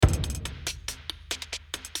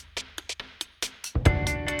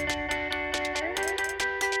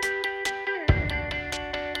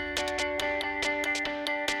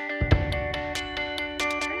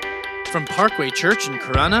From Parkway Church in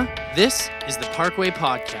Corunna, this is the Parkway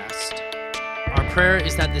Podcast. Our prayer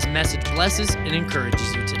is that this message blesses and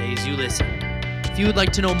encourages you today as you listen. If you would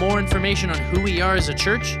like to know more information on who we are as a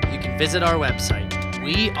church, you can visit our website,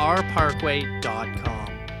 weareparkway.com.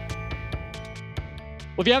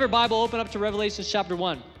 Well, if you have your Bible, open up to Revelation chapter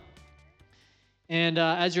 1. And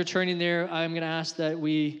as you're turning there, I'm going to ask that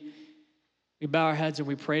we bow our heads and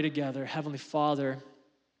we pray together. Heavenly Father,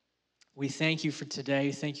 we thank you for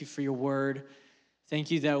today. Thank you for your word.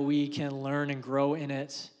 Thank you that we can learn and grow in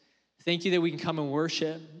it. Thank you that we can come and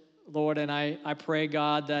worship, Lord. And I pray,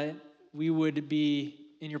 God, that we would be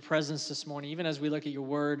in your presence this morning, even as we look at your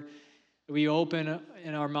word, that we open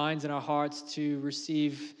in our minds and our hearts to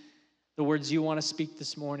receive the words you want to speak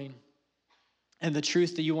this morning and the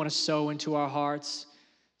truth that you want to sow into our hearts,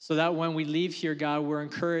 so that when we leave here, God, we're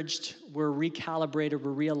encouraged, we're recalibrated,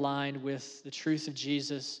 we're realigned with the truth of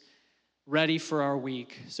Jesus, ready for our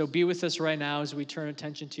week. So be with us right now as we turn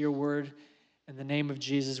attention to your word. In the name of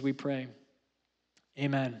Jesus, we pray.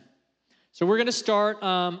 Amen. So we're going to start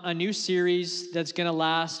a new series that's going to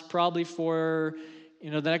last probably for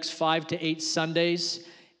the next 5 to 8 Sundays,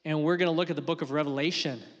 and we're going to look at the book of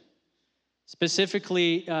Revelation,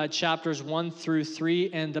 specifically chapters 1 through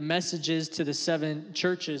 3 and the messages to the 7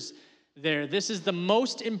 churches there. This is the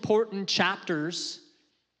most important chapters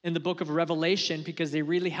in the book of Revelation because they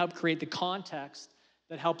really help create the context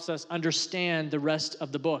that helps us understand the rest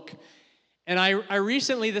of the book. And I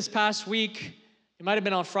recently, this past week, it might have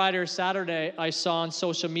been on Friday or Saturday, I saw on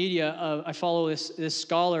social media, I follow this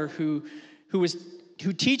scholar who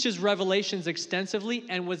teaches Revelations extensively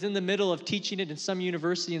and was in the middle of teaching it in some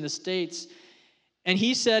university in the States. And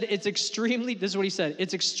he said, this is what he said,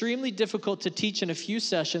 it's extremely difficult to teach in a few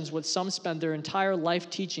sessions what some spend their entire life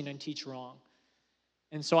teaching and teach wrong.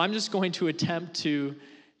 And so I'm just going to attempt to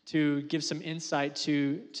give some insight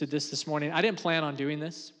to this morning. I didn't plan on doing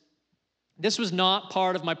this. This was not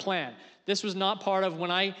part of my plan. This was not part of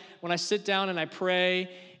when I sit down and I pray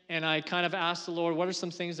and I kind of ask the Lord, what are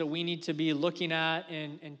some things that we need to be looking at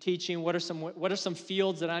and teaching? What are some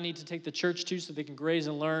fields that I need to take the church to so they can graze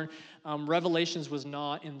and learn? Revelations was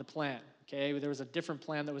not in the plan, okay? There was a different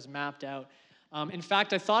plan that was mapped out. In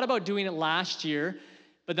fact, I thought about doing it last year,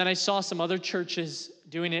 but then I saw some other churches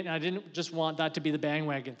doing it, and I didn't just want that to be the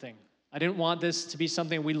bandwagon thing. I didn't want this to be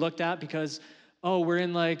something we looked at because, we're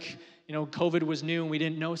in COVID was new and we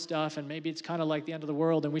didn't know stuff, and maybe it's kind of like the end of the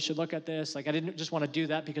world and we should look at this. I didn't just want to do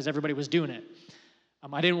that because everybody was doing it.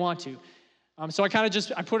 I didn't want to. So I kind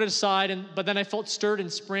of I put it aside, but then I felt stirred in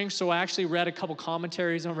spring, so I actually read a couple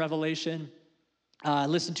commentaries on Revelation,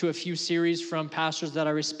 listened to a few series from pastors that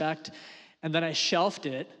I respect, and then I shelved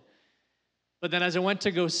it. But then as I went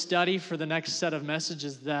to go study for the next set of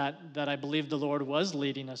messages that I believed the Lord was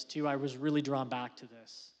leading us to, I was really drawn back to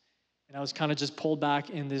this. And I was kind of just pulled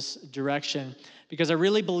back in this direction because I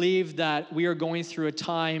really believe that we are going through a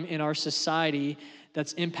time in our society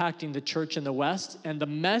that's impacting the church in the West. And the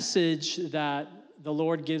message that the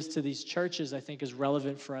Lord gives to these churches, I think, is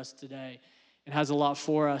relevant for us today and has a lot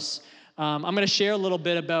for us. I'm going to share a little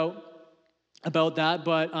bit about that,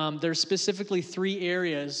 but there's specifically 3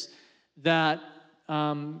 areas that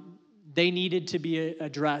they needed to be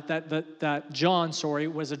addressed, that John,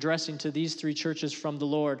 was addressing to these 3 churches from the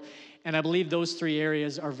Lord. And I believe those 3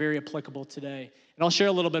 areas are very applicable today. And I'll share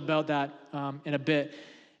a little bit about that in a bit.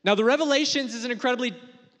 Now, the Revelations is an incredibly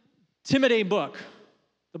intimidating book.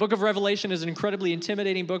 The book of Revelation is an incredibly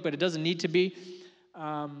intimidating book, but it doesn't need to be.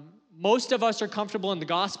 Most of us are comfortable in the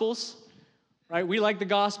Gospels, right? We like the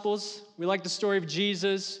Gospels. We like the story of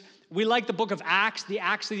Jesus. We like the book of Acts, the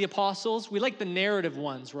Acts of the Apostles. We like the narrative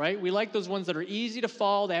ones, right? We like those ones that are easy to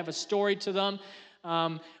follow. They have a story to them.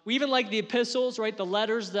 We even like the epistles, right? The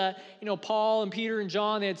letters that, Paul and Peter and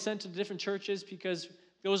John, they had sent to the different churches because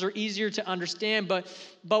those are easier to understand.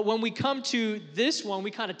 But when we come to this one, we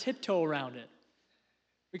kind of tiptoe around it.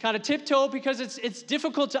 We kind of tiptoe because it's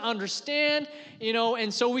difficult to understand,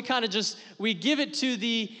 and so we kind of we give it to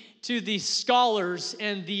the scholars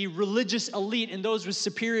and the religious elite and those with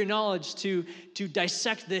superior knowledge to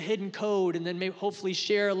dissect the hidden code and then maybe hopefully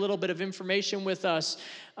share a little bit of information with us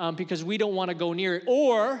because we don't want to go near it.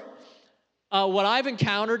 Or what I've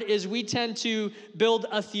encountered is we tend to build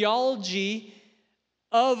a theology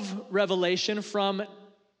of Revelation from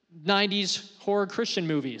 90s horror Christian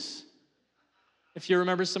movies. If you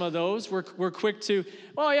remember some of those, we're quick to,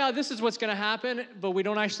 this is what's going to happen, but we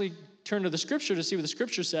don't actually turn to the scripture to see what the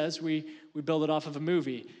scripture says. We build it off of a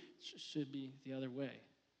movie. It should be the other way,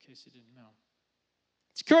 in case you didn't know.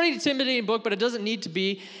 It's a pretty intimidating book, but it doesn't need to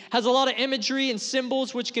be. It has a lot of imagery and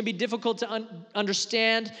symbols which can be difficult to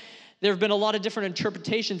understand. There have been a lot of different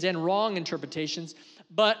interpretations and wrong interpretations,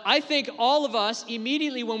 but I think all of us,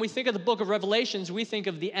 immediately when we think of the book of Revelations, we think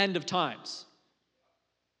of the end of times.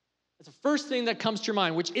 That's the first thing that comes to your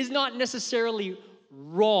mind, which is not necessarily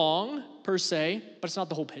wrong per se, but it's not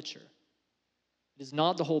the whole picture. It is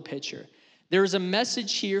not the whole picture. There is a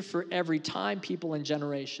message here for every time, people, and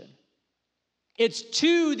generation. It's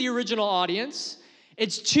to the original audience.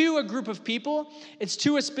 It's to a group of people. It's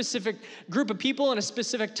to a specific group of people in a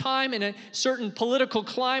specific time, in a certain political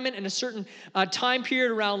climate, in a certain time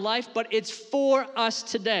period around life, but it's for us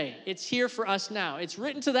today. It's here for us now. It's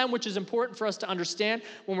written to them, which is important for us to understand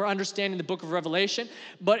when we're understanding the book of Revelation,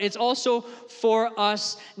 but it's also for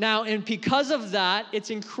us now, and because of that, it's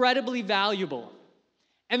incredibly valuable.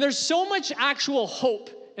 And there's so much actual hope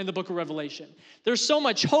in the book of Revelation. There's so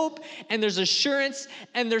much hope, and there's assurance,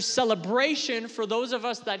 and there's celebration for those of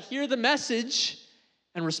us that hear the message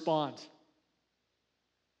and respond.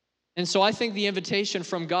 And so I think the invitation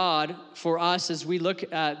from God for us as we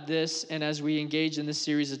look at this and as we engage in this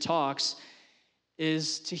series of talks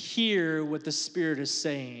is to hear what the Spirit is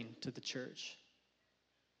saying to the church.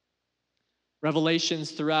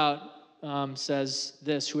 Revelations throughout says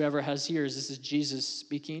this, whoever has ears, this is Jesus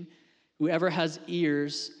speaking, whoever has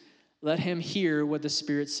ears, let him hear what the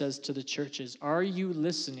Spirit says to the churches. Are you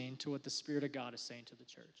listening to what the Spirit of God is saying to the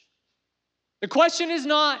church? The question is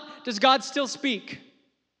not, does God still speak?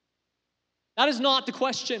 That is not the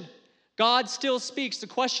question. God still speaks. The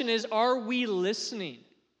question is, are we listening?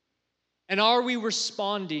 And are we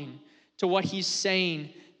responding to what he's saying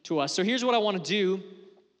to us? So here's what I want to do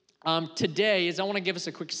today is I want to give us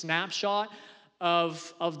a quick snapshot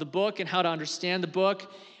of the book and how to understand the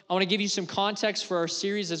book. I want to give you some context for our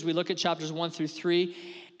series as we look at chapters 1 through 3.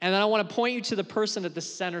 And then I want to point you to the person at the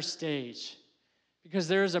center stage, because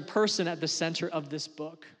there is a person at the center of this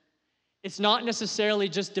book. It's not necessarily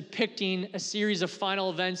just depicting a series of final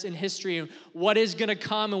events in history and what is going to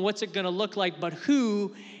come and what's it going to look like, but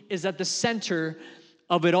who is at the center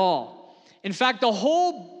of it all. In fact, the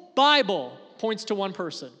whole Bible points to one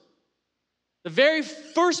person. The very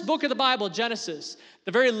first book of the Bible, Genesis,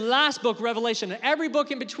 the very last book, Revelation, and every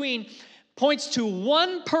book in between points to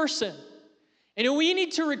one person. And we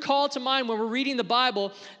need to recall to mind when we're reading the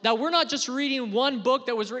Bible that we're not just reading one book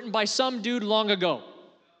that was written by some dude long ago.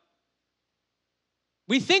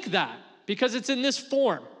 We think that because it's in this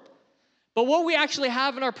form. But what we actually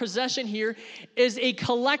have in our possession here is a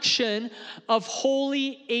collection of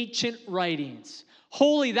holy ancient writings.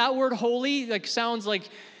 Holy, that word holy sounds like,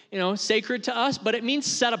 sacred to us, but it means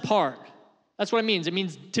set apart. That's what it means. It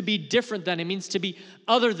means to be different than. It means to be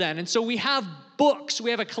other than. And so we have books.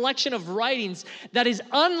 We have a collection of writings that is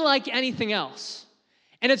unlike anything else.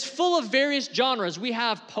 And it's full of various genres. We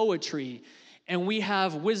have poetry, and we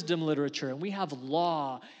have wisdom literature, and we have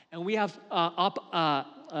law, and we have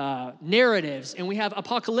narratives, and we have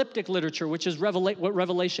apocalyptic literature, which is what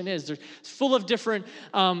Revelation is. It's full of different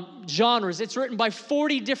genres. It's written by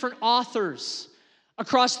 40 different authors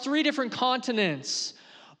across 3 different continents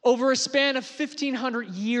over a span of 1,500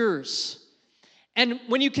 years. And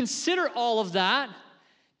when you consider all of that,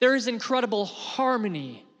 there is incredible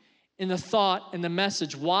harmony in the thought and the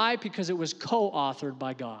message. Why? Because it was co-authored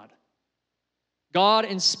by God. God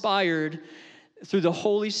inspired through the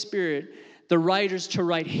Holy Spirit the writers to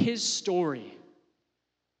write his story.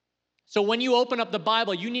 So when you open up the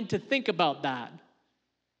Bible, you need to think about that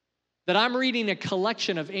I'm reading a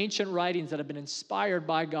collection of ancient writings that have been inspired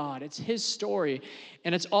by God. It's his story,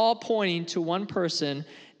 and it's all pointing to one person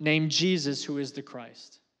named Jesus, who is the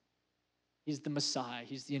Christ. He's the Messiah.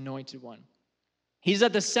 He's the anointed one. He's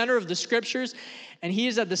at the center of the scriptures, and he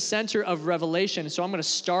is at the center of Revelation. So I'm going to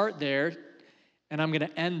start there, and I'm going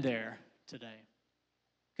to end there today.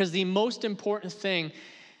 Because the most important thing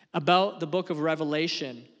about the book of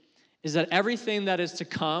Revelation is that everything that is to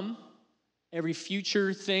come, every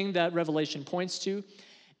future thing that Revelation points to,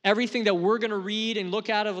 everything that we're going to read and look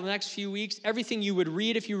at over the next few weeks, everything you would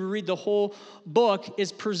read if you would read the whole book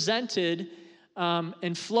is presented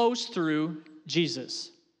and flows through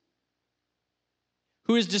Jesus,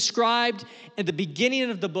 who is described at the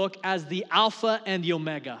beginning of the book as the Alpha and the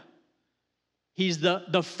Omega. He's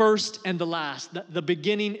the first and the last, the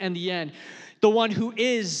beginning and the end, the one who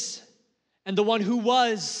is, and the one who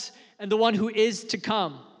was, and the one who is to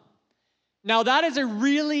come. Now, that is a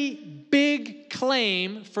really big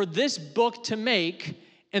claim for this book to make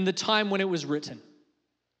in the time when it was written.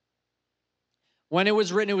 When it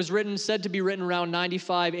was written, said to be written around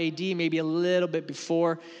 95 AD, maybe a little bit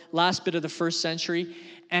before, last bit of the first century.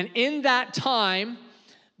 And in that time,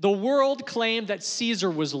 the world claimed that Caesar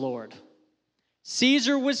was Lord.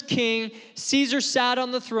 Caesar was king. Caesar sat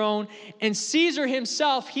on the throne. And Caesar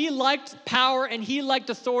himself, he liked power and he liked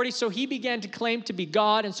authority, so he began to claim to be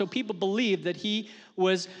God. And so people believed that he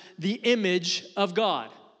was the image of God.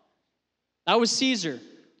 That was Caesar.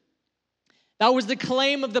 That was the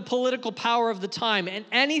claim of the political power of the time. And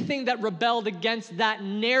anything that rebelled against that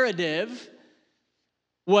narrative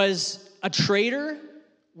was a traitor,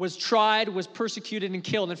 was tried, was persecuted, and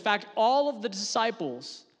killed. In fact, all of the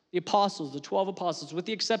disciples, the apostles, the 12 apostles, with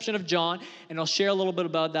the exception of John, and I'll share a little bit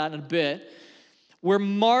about that in a bit, were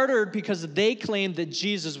martyred because they claimed that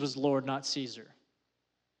Jesus was Lord, not Caesar.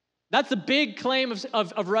 That's the big claim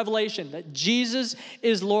of Revelation, that Jesus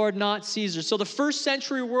is Lord, not Caesar. So the first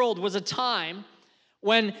century world was a time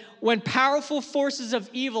when powerful forces of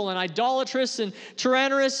evil and idolatrous and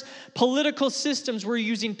tyrannous political systems were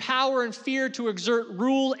using power and fear to exert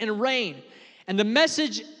rule and reign. And the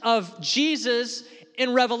message of Jesus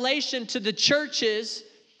in Revelation to the churches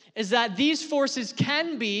is that these forces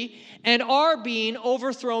can be and are being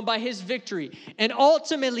overthrown by his victory. And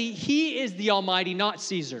ultimately, he is the Almighty, not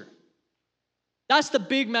Caesar. That's the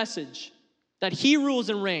big message, that he rules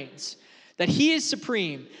and reigns, that he is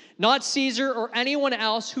supreme, not Caesar or anyone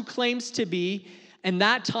else who claims to be in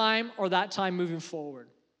that time or that time moving forward.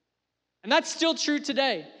 And that's still true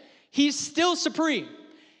today. He's still supreme,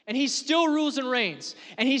 and he still rules and reigns,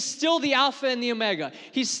 and he's still the Alpha and the Omega.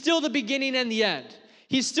 He's still the beginning and the end.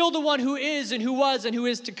 He's still the one who is and who was and who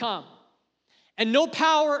is to come. And no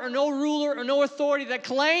power or no ruler or no authority that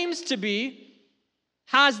claims to be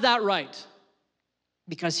has that right,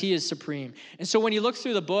 because he is supreme. And so when you look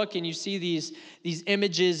through the book and you see these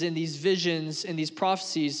images and these visions and these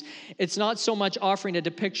prophecies, it's not so much offering a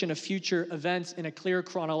depiction of future events in a clear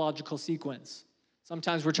chronological sequence.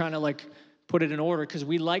 Sometimes we're trying to put it in order because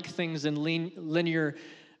we like things in a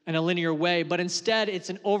linear way, but instead it's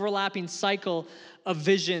an overlapping cycle of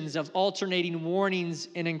visions, of alternating warnings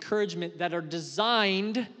and encouragement that are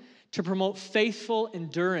designed to promote faithful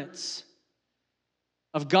endurance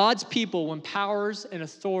of God's people when powers and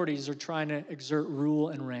authorities are trying to exert rule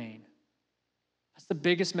and reign. That's the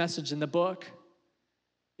biggest message in the book,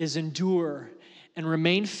 is endure and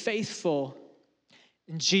remain faithful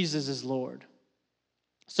in Jesus as Lord.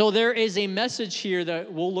 So there is a message here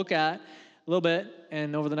that we'll look at a little bit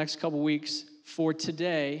and over the next couple weeks for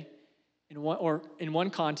today, in one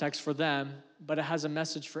context for them, but it has a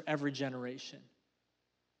message for every generation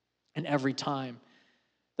and every time.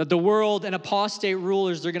 That the world and apostate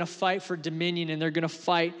rulers, they're going to fight for dominion and they're going to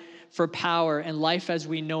fight for power, and life as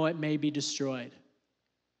we know it may be destroyed.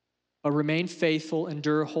 But remain faithful,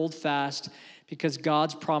 endure, hold fast, because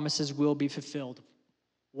God's promises will be fulfilled.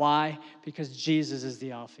 Why? Because Jesus is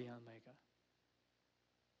the Alpha and Omega.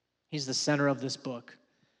 He's the center of this book.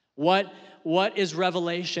 What is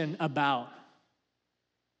Revelation about?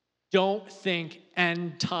 Don't think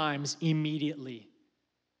end times immediately.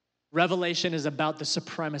 Revelation is about the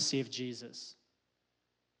supremacy of Jesus.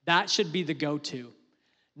 That should be the go-to.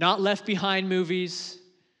 Not Left Behind movies,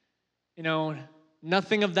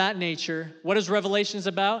 nothing of that nature. What is Revelation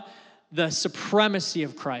about? The supremacy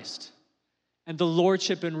of Christ and the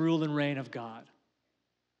lordship and rule and reign of God.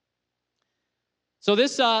 So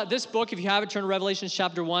this book, if you have it, turn to Revelation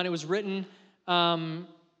chapter 1. It was written by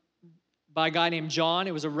a guy named John.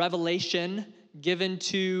 It was a revelation given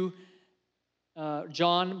to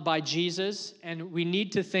John by Jesus, and we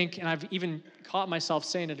need to think, and I've even caught myself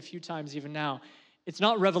saying it a few times even now, it's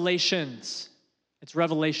not revelations, it's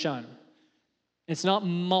revelation. It's not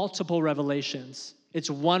multiple revelations. It's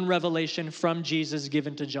one revelation from Jesus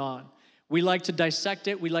given to John. We like to dissect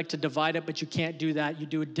it, we like to divide it, but you can't do that. You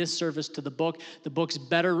do a disservice to the book. The book's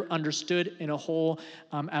better understood in a whole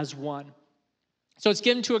as one. So it's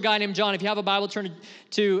given to a guy named John. If you have a Bible, turn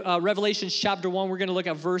to Revelation chapter 1. We're going to look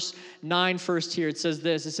at verse 9 first here. It says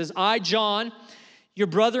this. It says, I, John, your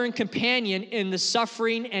brother and companion in the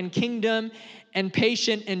suffering and kingdom and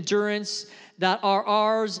patient endurance that are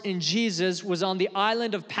ours in Jesus, was on the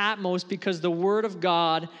island of Patmos because the word of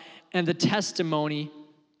God and the testimony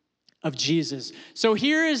of Jesus. So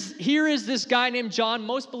here is this guy named John.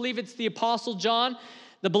 Most believe it's the Apostle John,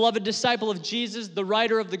 the beloved disciple of Jesus, the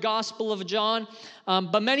writer of the Gospel of John.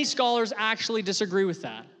 But many scholars actually disagree with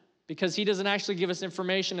that because he doesn't actually give us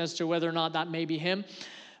information as to whether or not that may be him.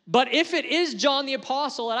 But if it is John the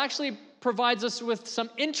Apostle, it actually provides us with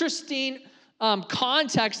some interesting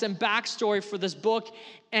context and backstory for this book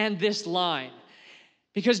and this line.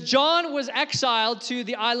 Because John was exiled to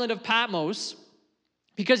the island of Patmos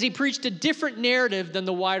because he preached a different narrative than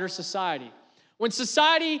the wider society. When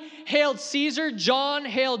society hailed Caesar, John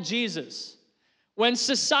hailed Jesus. When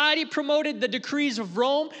society promoted the decrees of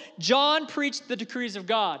Rome, John preached the decrees of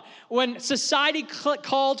God. When society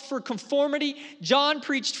called for conformity, John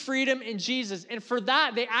preached freedom in Jesus. And for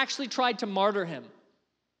that, they actually tried to martyr him.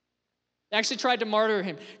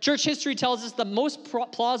 Church history tells us the most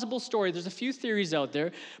plausible story, there's a few theories out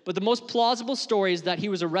there, but the most plausible story is that he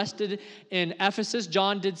was arrested in Ephesus.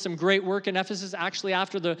 John did some great work in Ephesus, actually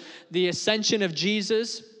after the ascension of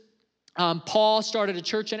Jesus. Paul started a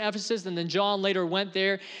church in Ephesus, and then John later went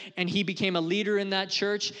there, and he became a leader in that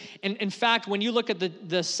church. And in fact, when you look at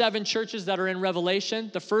the 7 churches that are in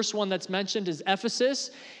Revelation, the first one that's mentioned is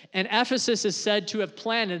Ephesus, and Ephesus is said to have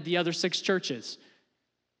planted the other 6 churches,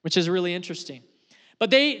 which is really interesting. But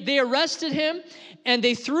they arrested him, and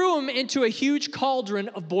they threw him into a huge cauldron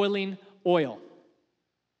of boiling oil.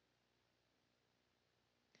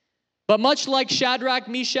 But much like Shadrach,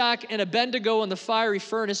 Meshach, and Abednego in the fiery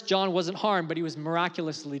furnace, John wasn't harmed, but he was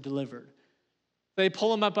miraculously delivered. They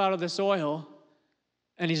pull him up out of this oil,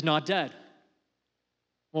 and he's not dead.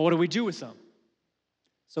 Well, what do we do with him?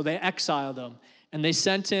 So they exiled him, and they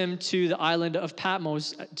sent him to the island of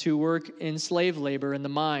Patmos to work in slave labor in the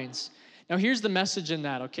mines. Now, here's the message in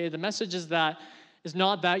that, okay? The message is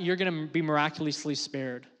not that you're going to be miraculously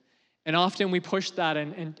spared. And often we push that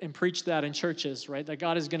and preach that in churches, right? That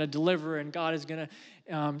God is going to deliver and God is going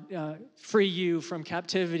to free you from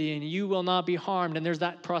captivity and you will not be harmed. And there's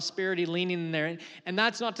that prosperity leaning in there. And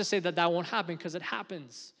that's not to say that won't happen, because it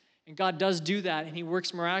happens. And God does do that and he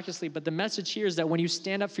works miraculously. But the message here is that when you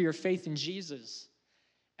stand up for your faith in Jesus,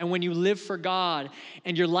 and when you live for God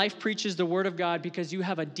and your life preaches the word of God because you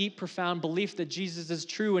have a deep, profound belief that Jesus is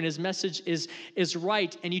true and his message is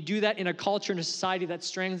right, and you do that in a culture and a society that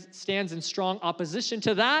stands in strong opposition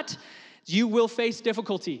to that, you will face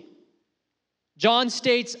difficulty. John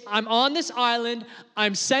states, I'm on this island,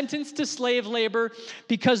 I'm sentenced to slave labor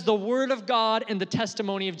because the word of God and the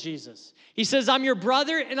testimony of Jesus. He says, I'm your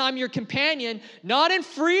brother and I'm your companion, not in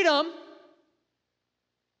freedom,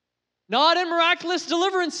 not in miraculous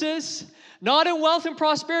deliverances, not in wealth and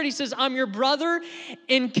prosperity. He says, I'm your brother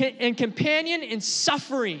and companion in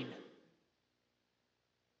suffering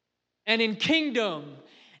and in kingdom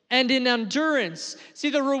and in endurance. See,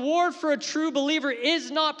 the reward for a true believer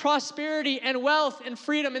is not prosperity and wealth and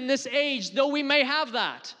freedom in this age, though we may have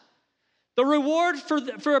that. The reward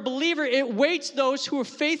for a believer, it waits those who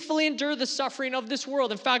faithfully endure the suffering of this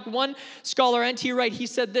world. In fact, one scholar, N.T. Wright, he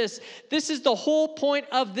said this is the whole point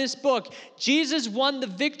of this book. Jesus won the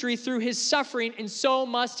victory through his suffering, and so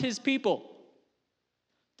must his people.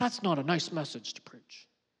 That's not a nice message to preach.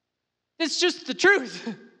 It's just the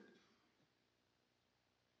truth.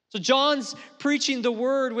 So John's preaching the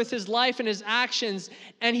word with his life and his actions,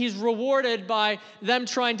 and he's rewarded by them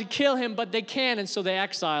trying to kill him, but they can, and so they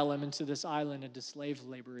exile him into this island into slave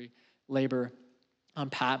labor on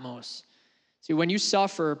Patmos. See, when you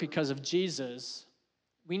suffer because of Jesus,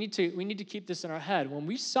 we need to keep this in our head. When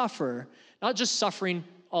we suffer, not just suffering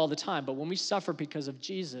all the time, but when we suffer because of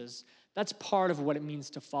Jesus, that's part of what it means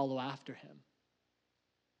to follow after him.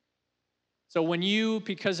 So when you,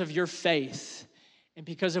 because of your faith, and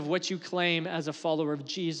because of what you claim as a follower of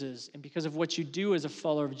Jesus, and because of what you do as a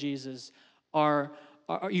follower of Jesus,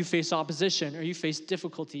 you face opposition, or you face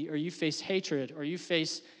difficulty, or you face hatred, or you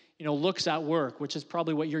face, looks at work, which is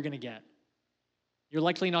probably what you're going to get. You're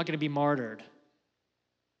likely not going to be martyred.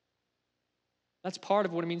 That's part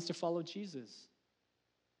of what it means to follow Jesus.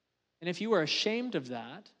 And if you are ashamed of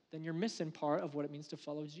that, then you're missing part of what it means to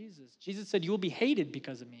follow Jesus. Jesus said, you will be hated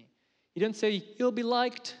because of me. He didn't say you'll be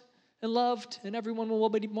liked and loved, and everyone will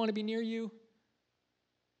want to be near you.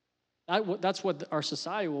 That's what our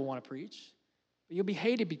society will want to preach. But you'll be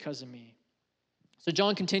hated because of me. So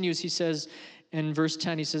John continues, he says in verse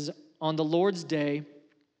 10, he says, on the Lord's day,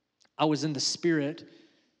 I was in the Spirit.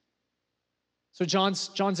 So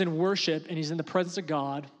John's in worship, and he's in the presence of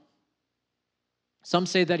God. Some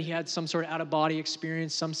say that he had some sort of out-of-body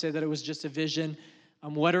experience. Some say that it was just a vision.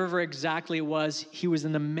 Whatever exactly it was, he was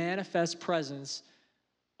in the manifest presence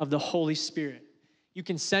of the Holy Spirit. You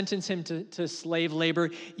can sentence him to slave labor.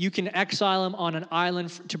 You can exile him on an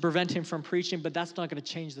island to prevent him from preaching, but that's not going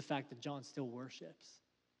to change the fact that John still worships.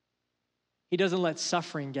 He doesn't let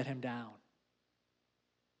suffering get him down.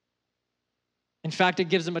 In fact, it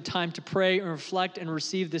gives him a time to pray and reflect and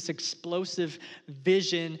receive this explosive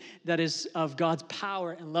vision that is of God's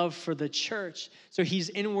power and love for the church. So he's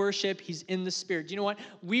in worship, he's in the Spirit. Do you know what?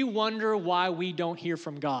 We wonder why we don't hear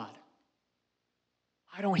from God.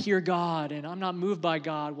 I don't hear God, and I'm not moved by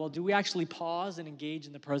God. Well, do we actually pause and engage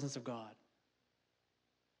in the presence of God?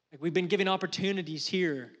 Like, we've been given opportunities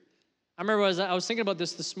here. I remember I was thinking about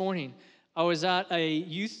this morning. I was at a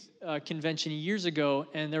youth convention years ago,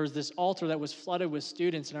 and there was this altar that was flooded with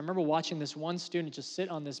students. And I remember watching this one student just sit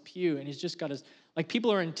on this pew, and he's just got his, like,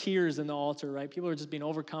 people are in tears in the altar, right? People are just being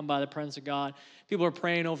overcome by the presence of God. People are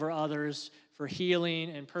praying over others for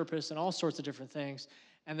healing and purpose and all sorts of different things.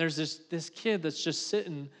 And there's this kid that's just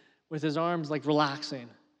sitting with his arms, like, relaxing.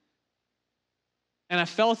 And I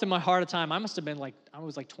felt in my heart at the time, I must have been like, I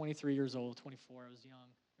was like 23 years old, 24. I was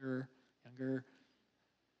younger.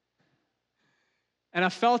 And I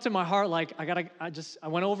felt in my heart like I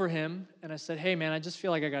went over him and I said, hey man, I just feel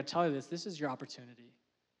like I gotta tell you this. This is your opportunity.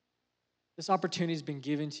 This opportunity has been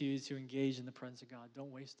given to you to engage in the presence of God.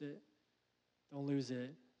 Don't waste it. Don't lose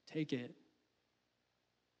it. Take it.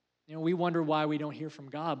 You know, we wonder why we don't hear from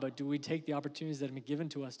God, but do we take the opportunities that have been given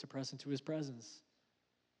to us to press into his presence?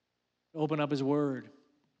 To open up his word,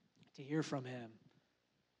 to hear from him.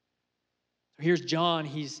 So here's John.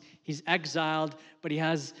 He's exiled, but he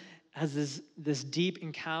has this deep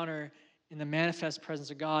encounter in the manifest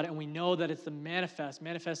presence of God, and we know that it's the manifest.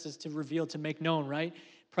 Manifest is to reveal, to make known, right?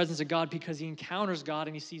 Presence of God, because he encounters God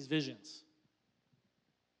and he sees visions.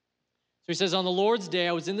 So he says, on the Lord's day,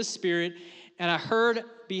 I was in the Spirit, and I heard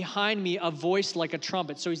behind me a voice like a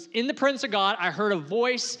trumpet. So he's in the presence of God. I heard a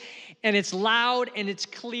voice, and it's loud, and it's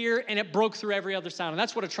clear, and it broke through every other sound. And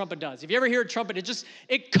that's what a trumpet does. If you ever hear a trumpet,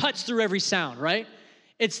 it cuts through every sound, right?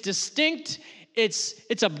 It's distinct.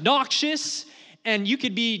 It's obnoxious, and you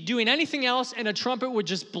could be doing anything else, and a trumpet would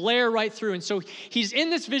just blare right through. And so he's in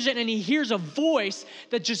this vision, and he hears a voice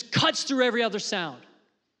that just cuts through every other sound.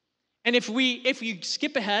 And if you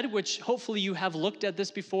skip ahead, which hopefully you have looked at this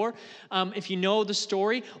before, if you know the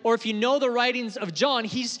story, or if you know the writings of John,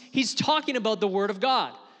 he's talking about the Word of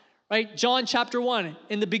God, right? John chapter 1,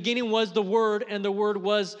 in the beginning was the Word, and the Word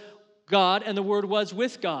was God, and the Word was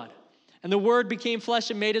with God. And the Word became flesh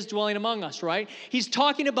and made his dwelling among us, right? He's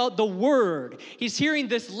talking about the Word. He's hearing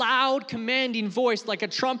this loud, commanding voice like a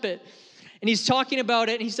trumpet. And he's talking about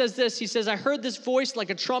it, and he says this. He says, I heard this voice like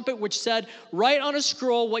a trumpet which said, write on a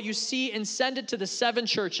scroll what you see and send it to the 7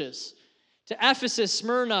 churches. To Ephesus,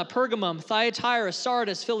 Smyrna, Pergamum, Thyatira,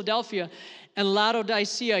 Sardis, Philadelphia, and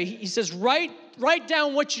Laodicea. He says, write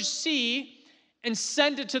down what you see and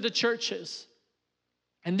send it to the churches.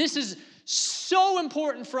 And this is so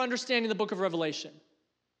important for understanding the book of Revelation.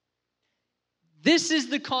 This is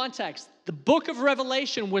the context. The book of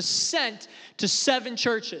Revelation was sent to 7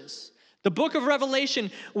 churches. The book of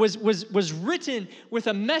Revelation was written with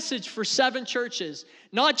a message for 7 churches.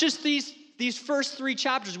 Not just these first 3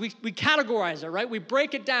 chapters. We categorize it, right? We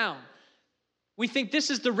break it down. We think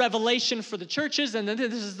this is the revelation for the churches, and then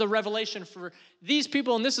this is the revelation for these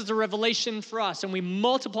people, and this is the revelation for us. And we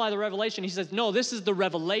multiply the revelation. He says, no, this is the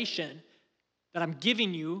revelation that I'm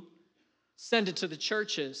giving you. Send it to the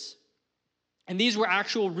churches. And these were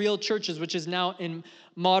actual real churches, which is now in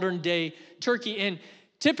modern day Turkey. And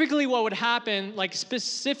typically what would happen, like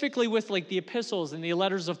specifically with like the epistles and the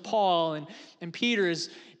letters of Paul and Peter, is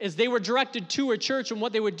they were directed to a church, and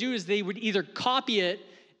what they would do is they would either copy it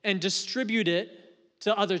and distribute it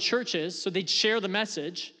to other churches, so they'd share the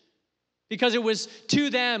message because it was to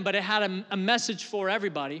them, but it had a message for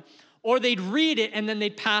everybody, or they'd read it and then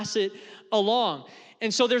they'd pass it along.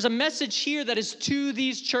 And so there's a message here that is to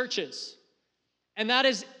these churches, and that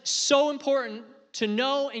is so important to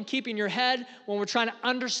know and keep in your head when we're trying to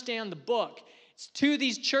understand the book. It's to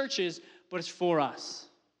these churches, but it's for us.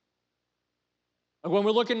 Like when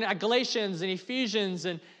we're looking at Galatians and Ephesians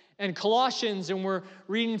and Colossians, and we're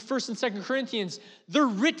reading 1st and 2nd Corinthians, they're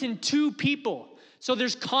written to people. So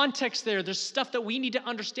there's context there. There's stuff that we need to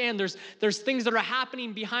understand. There's things that are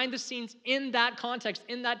happening behind the scenes in that context,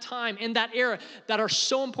 in that time, in that era, that are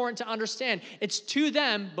so important to understand. It's to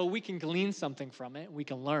them, but we can glean something from it. We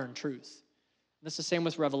can learn truth. That's the same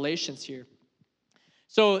with Revelations here.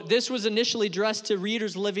 So this was initially addressed to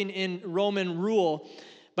readers living in Roman rule,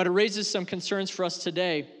 but it raises some concerns for us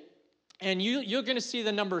today. And you're going to see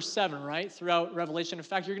the number 7, right, throughout Revelation. In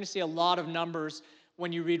fact, you're going to see a lot of numbers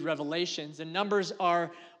when you read Revelations. And numbers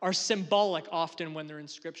are symbolic often when they're in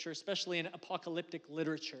Scripture, especially in apocalyptic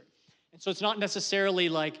literature. And so it's not necessarily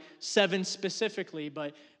like 7 specifically,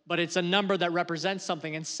 but it's a number that represents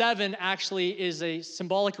something. And 7 actually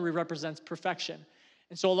symbolically represents perfection.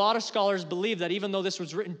 And so a lot of scholars believe that even though this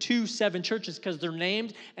was written to 7 churches because they're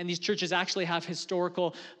named, and these churches actually have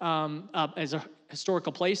historical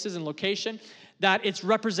places and location, that it's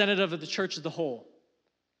representative of the church as a whole.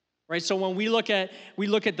 Right? So when we look at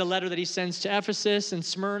the letter that he sends to Ephesus and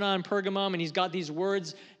Smyrna and Pergamum, and he's got these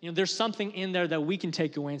words, there's something in there that we can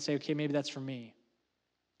take away and say, okay, maybe that's for me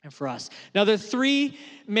and for us. Now, there are 3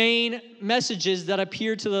 main messages that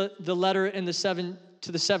appear to the letter in the 7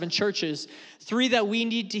 to the 7 churches. 3 that we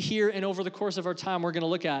need to hear, and over the course of our time, we're going to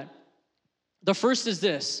look at. The first is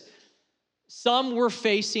this. Some were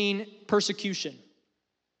facing persecution.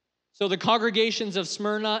 So the congregations of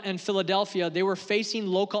Smyrna and Philadelphia, they were facing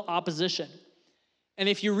local opposition. And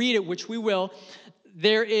if you read it, which we will,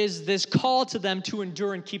 there is this call to them to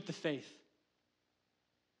endure and keep the faith.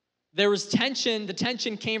 There was tension. The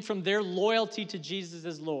tension came from their loyalty to Jesus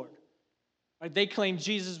as Lord. Right? They claimed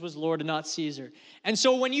Jesus was Lord and not Caesar. And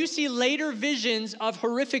so when you see later visions of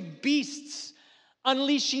horrific beasts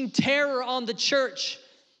unleashing terror on the church,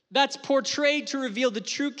 that's portrayed to reveal the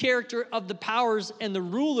true character of the powers and the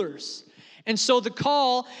rulers. And so the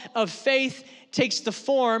call of faith takes the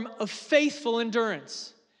form of faithful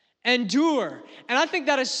endurance. Endure. And I think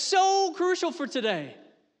that is so crucial for today.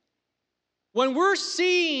 When we're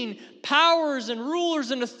seeing powers and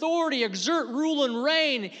rulers and authority exert rule and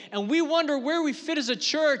reign, and we wonder where we fit as a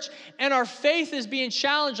church, and our faith is being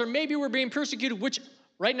challenged, or maybe we're being persecuted, which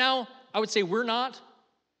right now I would say we're not.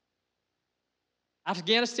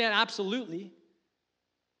 Afghanistan, absolutely.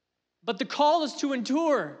 But the call is to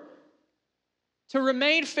endure, to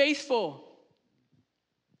remain faithful.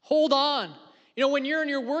 Hold on. You know, when you're in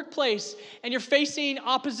your workplace and you're facing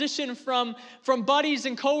opposition from buddies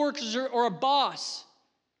and coworkers or a boss,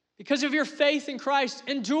 because of your faith in Christ,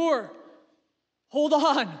 endure. Hold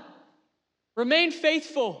on. Remain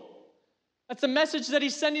faithful. That's the message that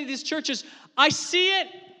he's sending to these churches. I see it.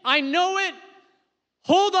 I know it.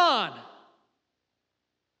 Hold on.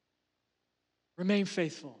 Remain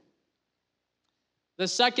faithful. The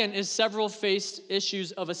second is several faced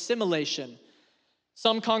issues of assimilation.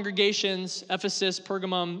 Some congregations, Ephesus,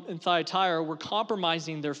 Pergamum, and Thyatira, were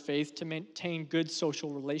compromising their faith to maintain good social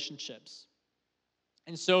relationships.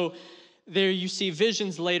 And so there you see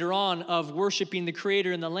visions later on of worshiping the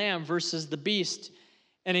Creator and the Lamb versus the beast.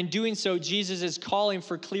 And in doing so, Jesus is calling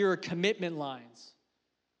for clearer commitment lines.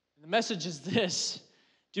 And the message is this: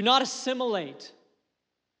 do not assimilate.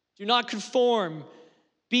 Do not conform.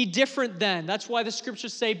 Be different than. That's why the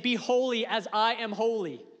scriptures say, be holy as I am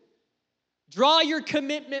holy. Draw your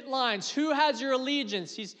commitment lines. Who has your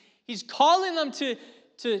allegiance? He's calling them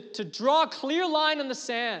to draw a clear line in the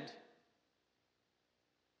sand.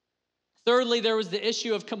 Thirdly, there was the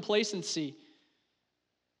issue of complacency.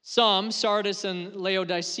 Some, Sardis and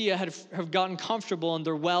Laodicea, have gotten comfortable in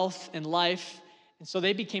their wealth and life, and so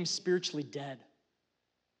they became spiritually dead.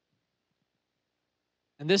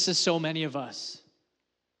 And this is so many of us.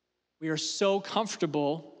 We are so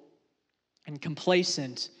comfortable and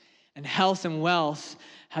complacent, and health and wealth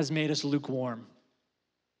has made us lukewarm.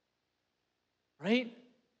 Right?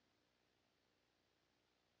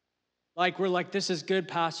 Like we're like, this is good,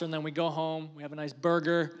 Pastor, and then we go home, we have a nice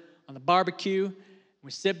burger on the barbecue, and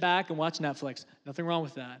we sit back and watch Netflix. Nothing wrong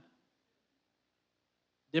with that.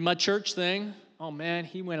 Did my church thing. Oh man,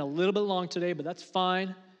 he went a little bit long today, but that's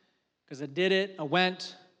fine, because I did it, I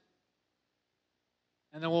went.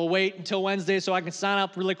 And then we'll wait until Wednesday so I can sign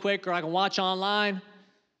up really quick, or I can watch online.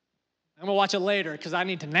 I'm going to watch it later because I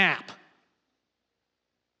need to nap.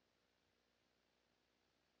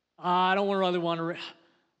 I don't really want to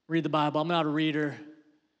read the Bible. I'm not a reader.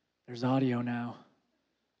 There's audio now.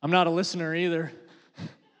 I'm not a listener either.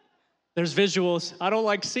 There's visuals. I don't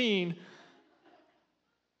like seeing.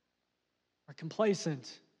 We're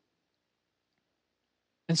complacent.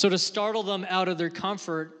 And so to startle them out of their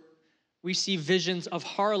comfort, we see visions of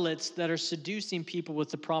harlots that are seducing people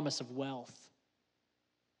with the promise of wealth.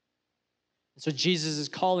 And so Jesus is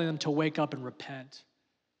calling them to wake up and repent.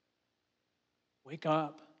 Wake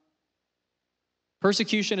up.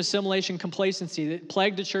 Persecution, assimilation, complacency. It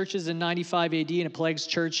plagued the churches in 95 AD and it plagues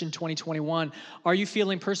church in 2021. Are you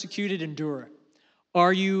feeling persecuted? Endure.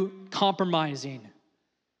 Are you compromising?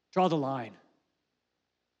 Draw the line.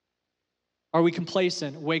 Are we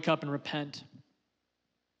complacent? Wake up and repent.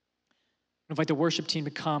 I invite the worship team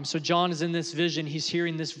to come. So John is in this vision. He's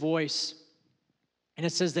hearing this voice. And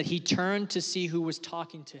it says that he turned to see who was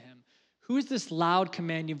talking to him. Who is this loud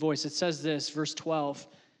commanding voice? It says this, verse 12. It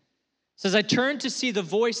says, I turned to see the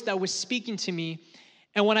voice that was speaking to me.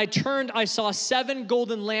 And when I turned, I saw 7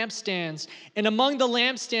 golden lampstands. And among the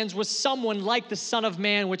lampstands was someone like the Son of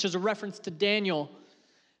Man, which is a reference to Daniel,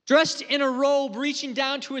 dressed in a robe reaching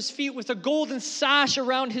down to his feet with a golden sash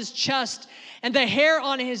around his chest. And the hair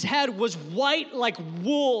on his head was white like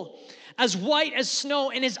wool, as white as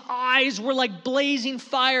snow. And his eyes were like blazing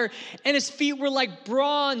fire. And his feet were like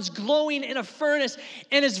bronze glowing in a furnace.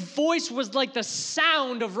 And his voice was like the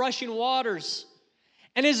sound of rushing waters.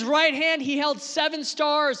 In his right hand, he held 7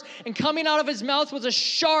 stars, and coming out of his mouth was a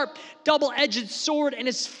sharp, double-edged sword, and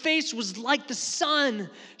his face was like the sun,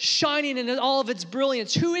 shining in all of its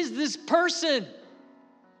brilliance. Who is this person?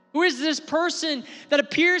 Who is this person that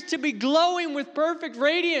appears to be glowing with perfect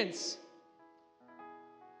radiance?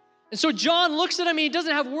 And so John looks at him, and he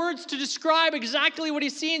doesn't have words to describe exactly what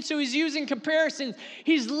he's seeing, so he's using comparisons.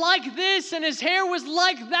 He's like this, and his hair was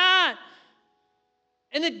like that.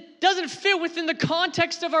 And it doesn't fit within the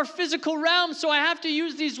context of our physical realm, so I have to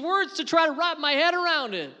use these words to try to wrap my head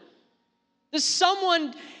around it. This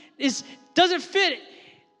someone doesn't fit.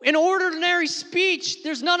 In ordinary speech,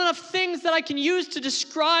 there's not enough things that I can use to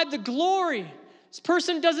describe the glory. This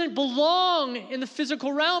person doesn't belong in the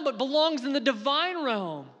physical realm, but belongs in the divine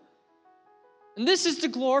realm. And this is the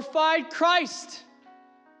glorified Christ.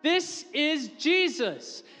 This is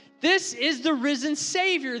Jesus. This is the risen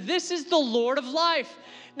Savior. This is the Lord of life.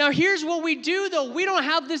 Now, here's what we do, though. We don't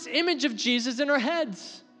have this image of Jesus in our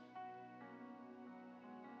heads.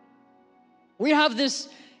 We have this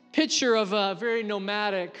picture of a very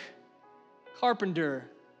nomadic carpenter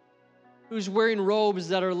who's wearing robes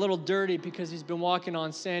that are a little dirty because he's been walking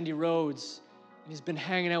on sandy roads, and he's been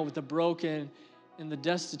hanging out with the broken and the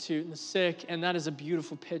destitute and the sick, and that is a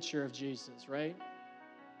beautiful picture of Jesus, right?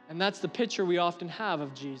 And that's the picture we often have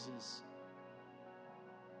of Jesus.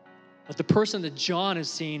 But the person that John is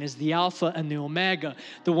seeing is the Alpha and the Omega,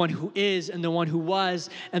 the one who is and the one who was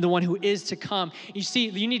and the one who is to come. You see,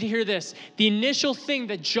 you need to hear this. The initial thing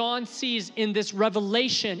that John sees in this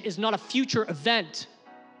revelation is not a future event.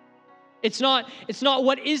 It's not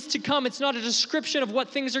what is to come. It's not a description of what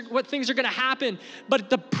things are going to happen, but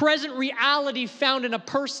the present reality found in a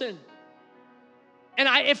person. And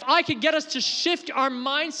if I could get us to shift our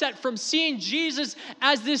mindset from seeing Jesus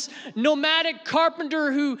as this nomadic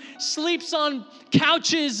carpenter who sleeps on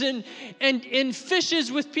couches and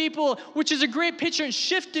fishes with people, which is a great picture, and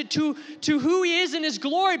shift it to who he is in his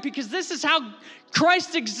glory, because this is how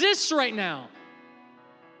Christ exists right now.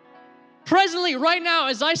 Presently, right now,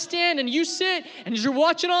 as I stand and you sit and as you're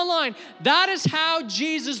watching online, that is how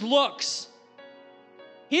Jesus looks.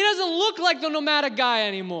 He doesn't look like the nomadic guy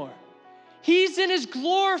anymore. He's in his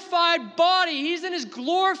glorified body. He's in his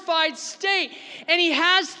glorified state. And he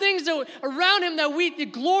has things around him the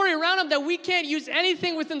glory around him that we can't use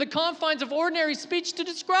anything within the confines of ordinary speech to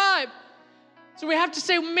describe. So we have to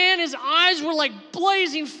say, man, his eyes were like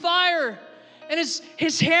blazing fire. And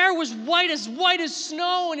his hair was white as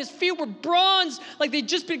snow. And his feet were bronze, like they'd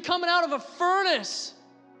just been coming out of a furnace.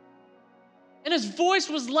 And his voice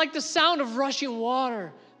was like the sound of rushing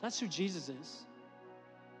water. That's who Jesus is.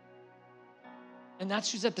 And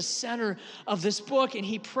that's who's at the center of this book. And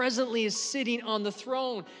he presently is sitting on the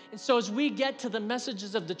throne. And so as we get to the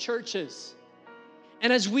messages of the churches,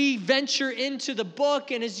 and as we venture into the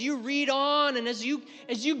book, and as you read on, and as you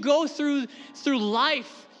go through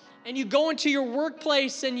life, and you go into your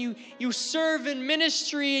workplace, and you serve in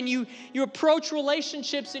ministry, and you approach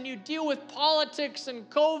relationships, and you deal with politics and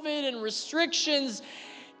COVID and restrictions,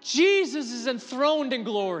 Jesus is enthroned in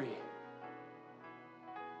glory.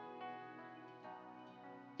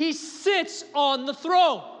 He sits on the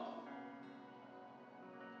throne,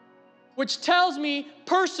 which tells me,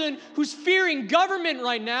 person who's fearing government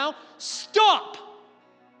right now, stop,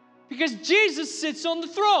 because Jesus sits on the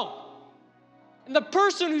throne. And the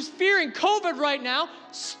person who's fearing COVID right now,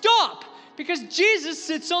 stop, because Jesus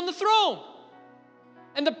sits on the throne.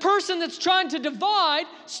 And the person that's trying to divide,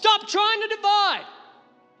 stop trying to divide,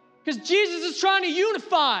 because Jesus is trying to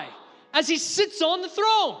unify as he sits on the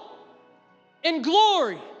throne in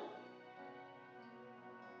glory.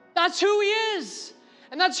 That's who he is,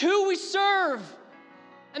 and that's who we serve,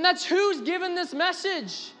 and that's who's given this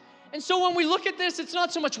message. And so when we look at this, it's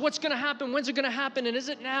not so much what's going to happen, when's it going to happen, and is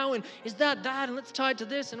it now, and is that, and let's tie it to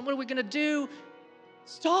this, and what are we going to do?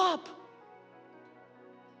 Stop.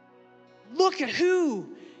 Look at who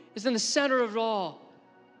is in the center of it all.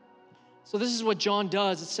 So this is what John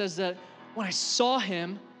does. It says that when I saw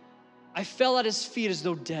him, I fell at his feet as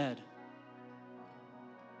though dead.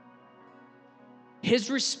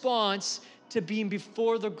 His response to being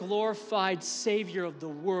before the glorified Savior of the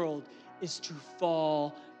world is to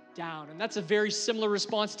fall down. And that's a very similar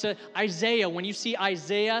response to Isaiah. When you see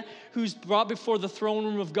Isaiah, who's brought before the throne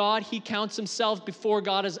room of God, he counts himself before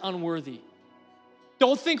God as unworthy.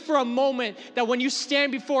 Don't think for a moment that when you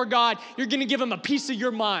stand before God, you're going to give him a piece of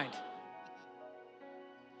your mind.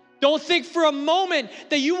 Don't think for a moment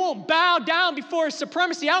that you won't bow down before his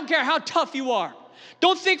supremacy. I don't care how tough you are.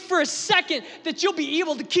 Don't think for a second that you'll be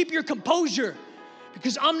able to keep your composure,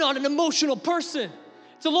 because I'm not an emotional person.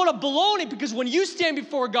 It's a load of baloney, because when you stand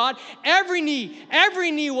before God, every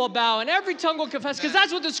knee will bow and every tongue will confess, because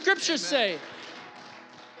that's what the scriptures say.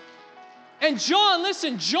 And John,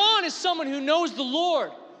 listen, John is someone who knows the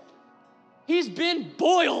Lord. He's been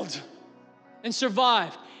boiled and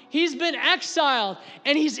survived. He's been exiled,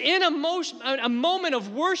 and he's in a moment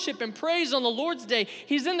of worship and praise on the Lord's day.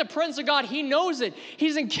 He's in the presence of God. He knows it.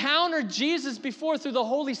 He's encountered Jesus before through the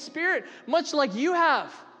Holy Spirit, much like you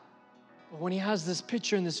have. But when he has this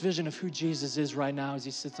picture and this vision of who Jesus is right now as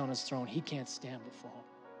he sits on his throne, he can't stand before him.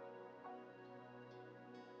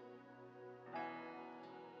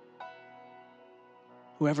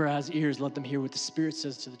 Whoever has ears, let them hear what the Spirit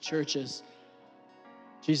says to the churches.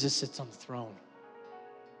 Jesus sits on the throne.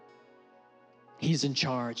 He's in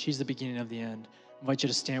charge. He's the beginning of the end. I invite you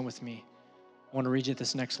to stand with me. I want to read you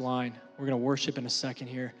this next line. We're going to worship in a second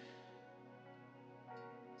here.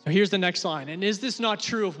 So here's the next line. And is this not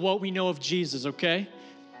true of what we know of Jesus, okay?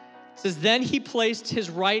 It says, then he placed his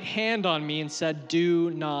right hand on me and said, do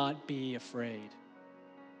not be afraid.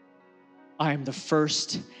 I am the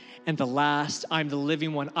first and the last. I'm the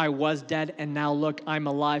living one. I was dead, and now look, I'm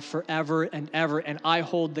alive forever and ever, and I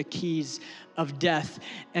hold the keys of death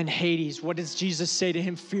and Hades. What does Jesus say to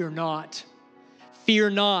him? Fear not. Fear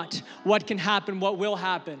not. What can happen? What will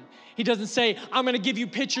happen? He doesn't say, I'm going to give you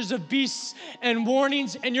pictures of beasts and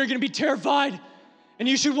warnings, and you're going to be terrified, and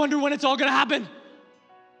you should wonder when it's all going to happen.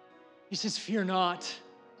 He says, fear not,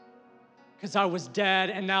 because I was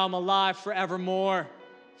dead, and now I'm alive forevermore.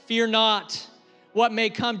 Fear not what may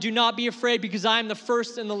come. Do not be afraid, because I am the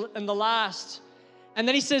first and the last. And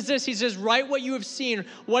then he says this, he says, write what you have seen,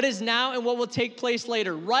 what is now and what will take place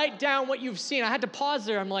later. Write down what you've seen. I had to pause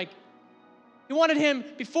there. I'm like, he wanted him,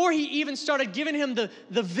 before he even started giving him the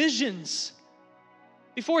visions,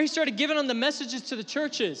 before he started giving him the messages to the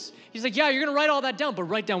churches, he's like, yeah, you're going to write all that down, but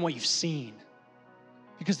write down what you've seen.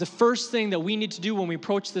 Because the first thing that we need to do when we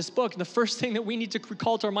approach this book, and the first thing that we need to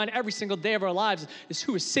recall to our mind every single day of our lives, is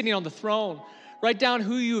who is sitting on the throne. Write down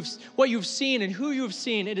what you've seen and who you have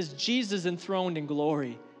seen. It is Jesus enthroned in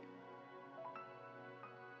glory.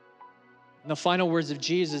 And the final words of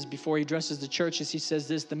Jesus before he addresses the churches, he says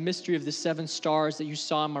this, the mystery of the 7 stars that you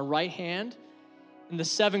saw in my right hand and the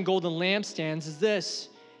 7 golden lampstands is this.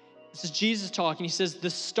 This is Jesus talking. He says, the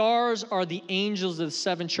stars are the angels of the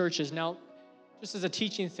 7 churches. Now, just as a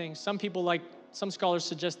teaching thing, some scholars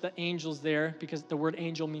suggest the angels there, because the word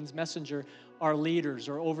angel means messenger, are leaders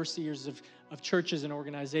or overseers of churches and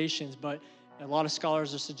organizations. But a lot of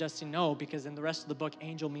scholars are suggesting no, because in the rest of the book,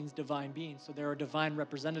 angel means divine being. So there are divine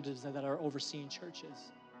representatives that are overseeing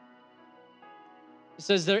churches. It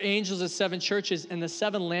says they're angels of 7 churches, and the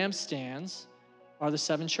 7 lampstands are the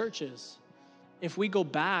 7 churches. If we go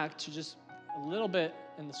back to just a little bit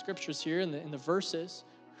in the scriptures here, in the verses,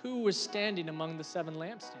 who was standing among the 7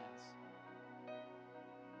 lampstands?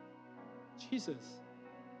 Jesus.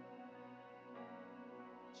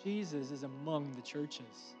 Jesus is among the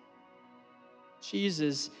churches.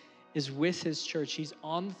 Jesus is with his church. He's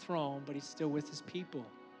on the throne, but he's still with his people.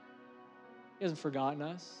 He hasn't forgotten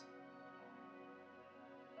us.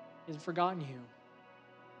 He hasn't forgotten you.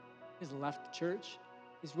 He hasn't left the church.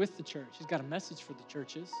 He's with the church. He's got a message for the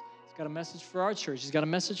churches. He's got a message for our church. He's got a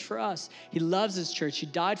message for us. He loves his church. He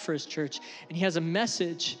died for his church. And he has a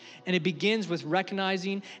message, and it begins with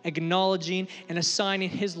recognizing, acknowledging, and assigning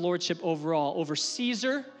his lordship over all, over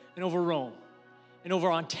Caesar and over Rome, and over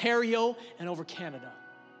Ontario and over Canada.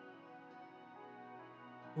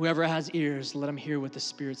 Whoever has ears, let him hear what the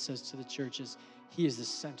Spirit says to the churches. He is the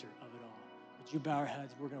center of it all. Would you bow our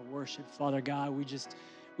heads? We're going to worship. Father God, we just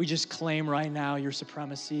claim right now your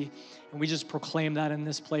supremacy, and we just proclaim that in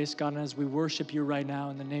this place, God. And as we worship you right now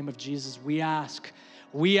in the name of Jesus, we ask,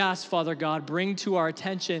 Father God, bring to our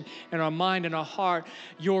attention and our mind and our heart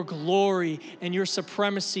your glory and your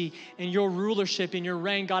supremacy and your rulership and your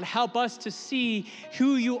reign. God, help us to see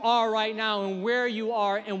who you are right now and where you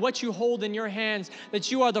are and what you hold in your hands,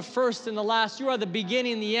 that you are the first and the last, you are the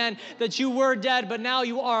beginning and the end, that you were dead, but now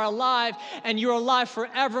you are alive, and you're alive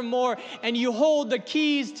forevermore, and you hold the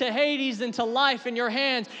keys to Hades and to life in your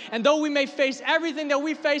hands. And though we may face everything that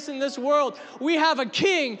we face in this world, we have a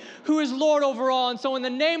King who is Lord over all. And so in the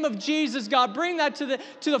name of Jesus, God, bring that to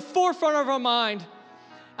the forefront of our mind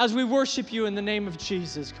as we worship you in the name of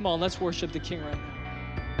Jesus. Come on, let's worship the King right now.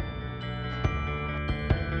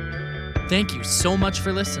 Thank you so much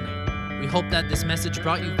for listening. We hope that this message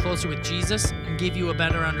brought you closer with Jesus and gave you a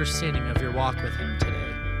better understanding of your walk with him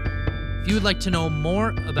today. If you would like to know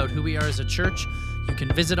more about who we are as a church, you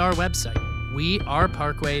can visit our website,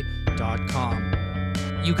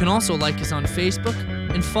 weareparkway.com. You can also like us on Facebook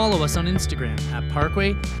and follow us on Instagram at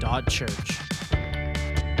parkway.church.